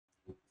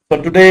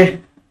For today,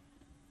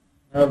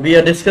 we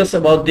are discuss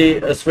about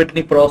the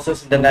sweetening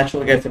process in the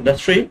natural gas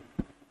industry.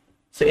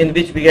 So, in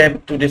which we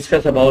have to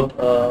discuss about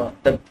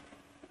the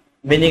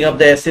meaning of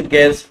the acid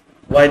gas,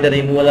 why the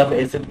removal of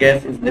acid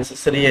gas is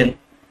necessary, and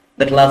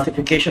the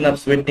classification of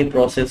sweetening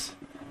process,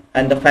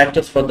 and the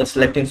factors for the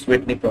selecting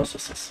sweetening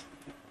processes.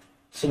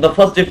 So, the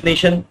first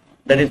definition,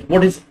 that is,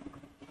 what is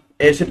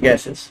acid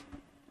gases?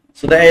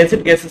 So, the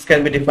acid gases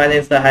can be defined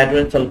as the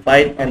hydrogen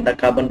sulfide and the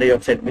carbon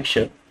dioxide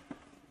mixture.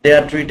 They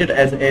are treated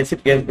as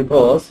acid gas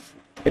because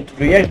it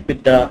reacts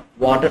with the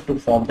water to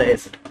form the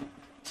acid.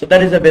 So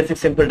that is a basic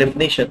simple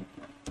definition.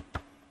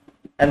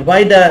 And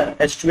why the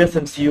H2S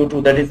and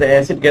CO2, that is the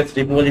acid gas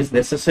removal, is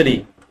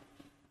necessary?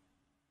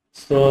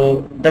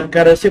 So the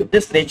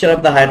corrosiveness nature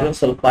of the hydrogen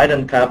sulfide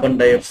and carbon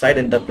dioxide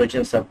in the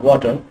presence of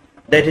water,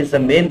 that is the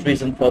main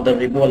reason for the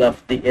removal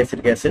of the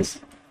acid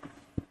gases.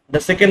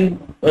 The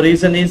second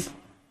reason is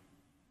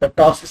the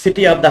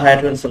toxicity of the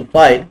hydrogen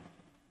sulfide,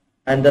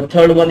 and the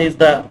third one is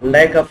the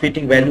lack of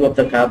heating value of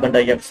the carbon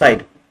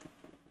dioxide.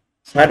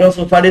 So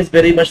hydrogen sulfide is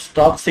very much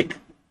toxic,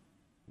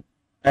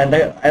 and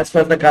as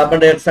far as the carbon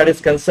dioxide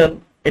is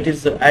concerned, it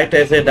is act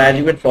as a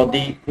diluent for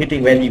the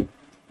heating value.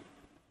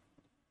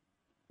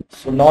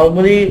 So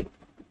normally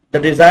the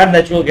desired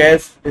natural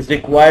gas is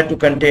required to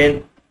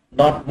contain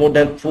not more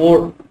than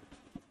 4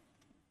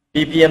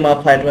 ppm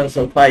of hydrogen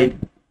sulfide,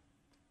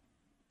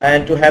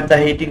 and to have the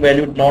heating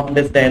value not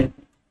less than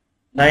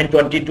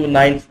 920 to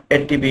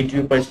 980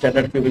 BTU per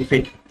standard cubic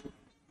feet.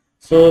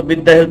 So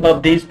with the help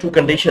of these two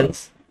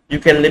conditions, you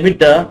can limit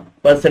the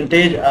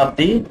percentage of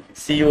the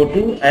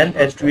CO2 and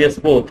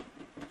H2S both.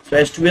 So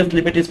H2S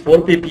limit is 4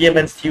 ppm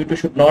and CO2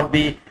 should not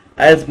be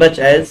as much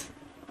as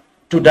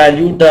to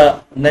dilute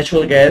the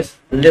natural gas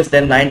less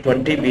than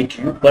 920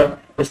 BTU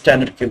per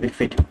standard cubic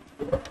feet.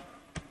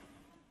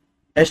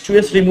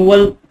 H2S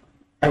removal,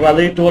 I've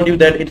already told you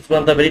that it is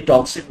one of the very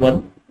toxic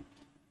one.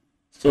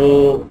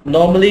 So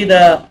normally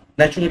the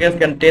natural gas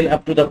contain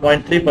up to the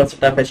 0.3%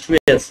 of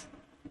H2S,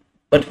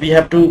 but we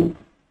have to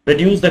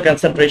reduce the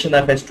concentration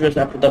of H2S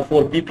up to the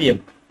 4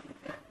 ppm,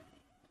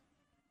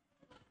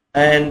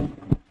 and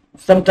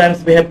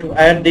sometimes we have to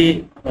add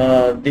the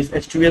this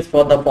H2S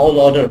for the foul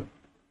odor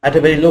at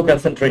a very low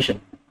concentration,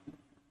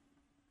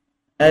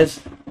 as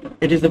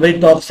it is a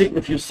very toxic.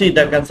 If you see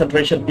the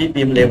concentration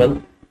ppm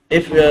level,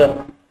 if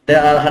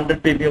there are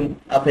 100 ppm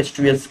of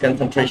H2S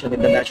concentration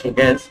in the natural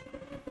gas,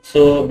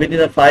 so within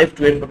a 5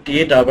 to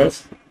 48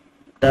 hours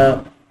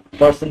the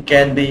person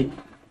can be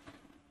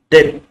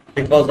dead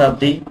because of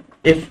the,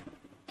 if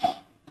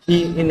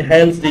he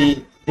inhales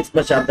this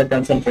much of the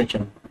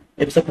concentration.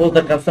 If suppose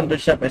the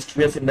concentration of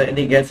H2S in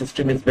any gas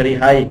system is very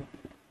high,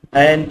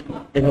 and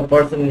if a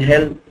person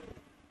inhale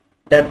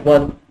that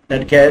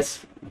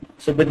gas,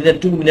 so within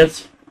 2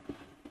 minutes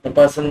the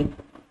person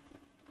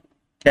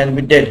can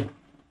be dead.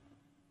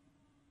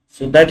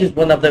 So that is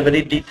one of the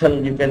very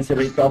lethal, you can say,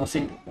 very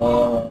toxic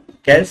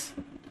gas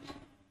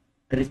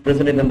that is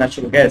present in the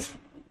natural gas.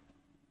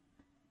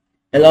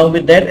 Along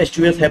with that,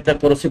 H2S have the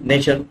corrosive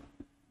nature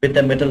with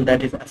the metal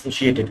that is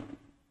associated.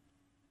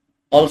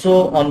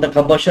 Also on the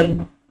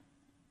combustion,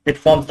 it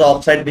forms the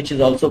oxide which is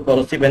also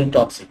corrosive and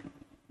toxic.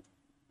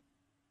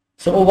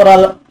 So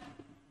overall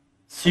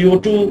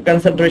CO2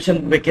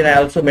 concentration we can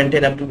also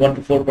maintain up to 1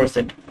 to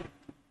 4%.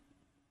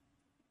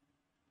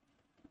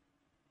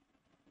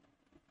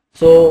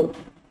 So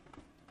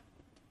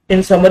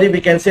in summary,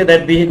 we can say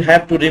that we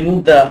have to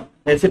remove the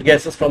acid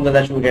gases from the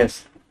natural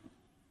gas.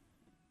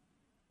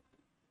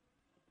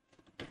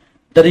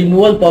 The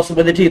removal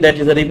possibility, that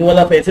is the removal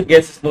of acid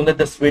gas, is known as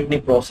the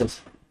sweetening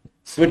process.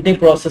 Sweetening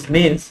process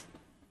means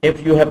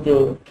if we have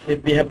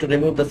to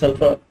remove the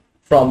sulfur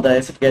from the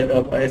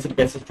acid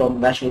gases from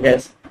natural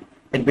gas,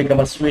 it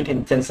becomes sweet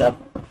in sense of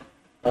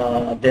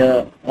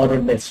their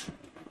odorless.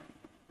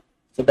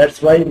 So that's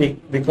why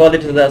we call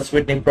it the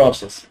sweetening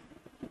process.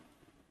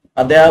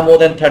 There are more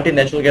than 30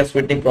 natural gas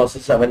sweetening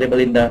processes available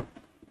in the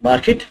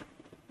market,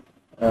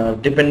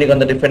 depending on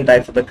the different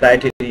types of the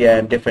criteria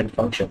and different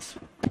functions.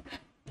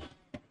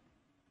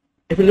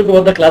 If you look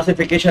over the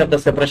classification of the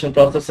separation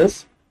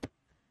processes,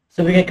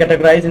 so we can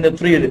categorize in the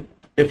 3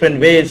 different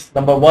ways.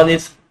 Number 1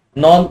 is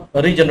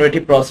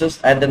non-regenerative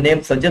process, and the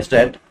name suggests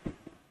that,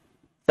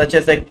 such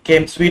as the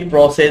chem-sweet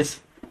process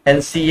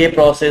and CA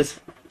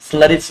process,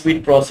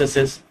 slurry-sweet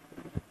processes.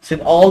 So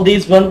in all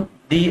these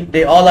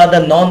they all are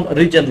the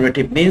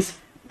non-regenerative, means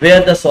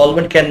where the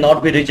solvent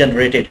cannot be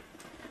regenerated.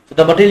 So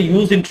the material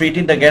used in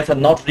treating the gas are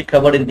not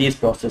recovered in these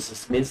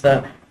processes, means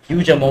the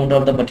huge amount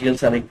of the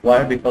materials are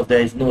required because there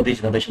is no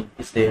regeneration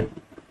is there.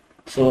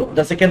 So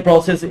the second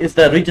process is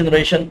the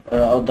regeneration,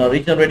 the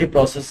regenerative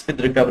process with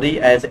recovery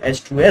as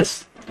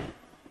H2S.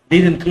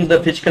 These include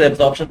the physical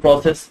absorption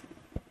process,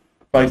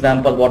 for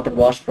example, water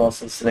wash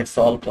process,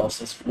 Rexol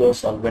process, flow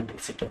solvent,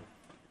 etc.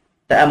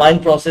 The amine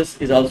process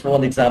is also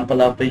an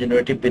example of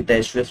regenerative with the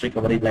H2S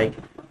recovery, like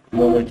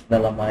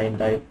monoethylamine,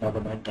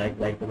 diethylamine,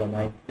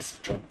 triglycolamine,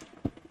 etc.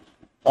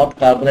 Hot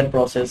carbonate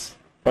process,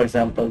 for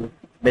example,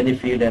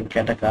 Benefield and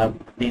Catacarb,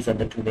 these are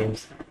the 2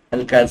 names.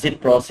 alkylate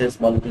process,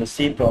 molecular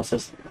sieve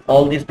process.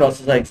 All these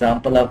processes are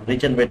example of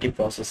regenerative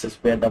processes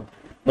where the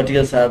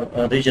materials are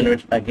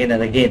regenerated again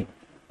and again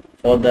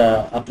for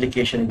the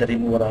application in the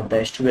removal of the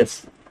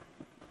H2S.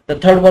 The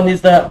third one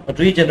is the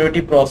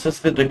regenerative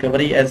process with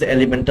recovery as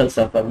elemental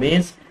sulfur.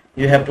 Means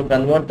you have to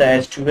convert the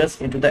H2S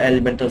into the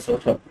elemental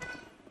sulfur.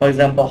 For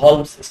example,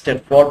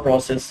 Holmes-Stedford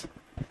process,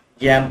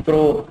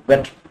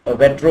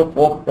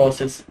 Yampro-Vetropope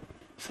process.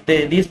 So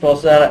these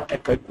processes are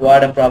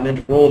acquired a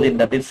prominent role in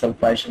the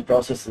desulfurization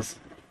processes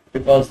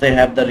because they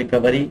have the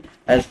recovery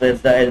as well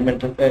as the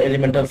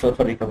elemental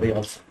sulfur recovery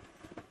also.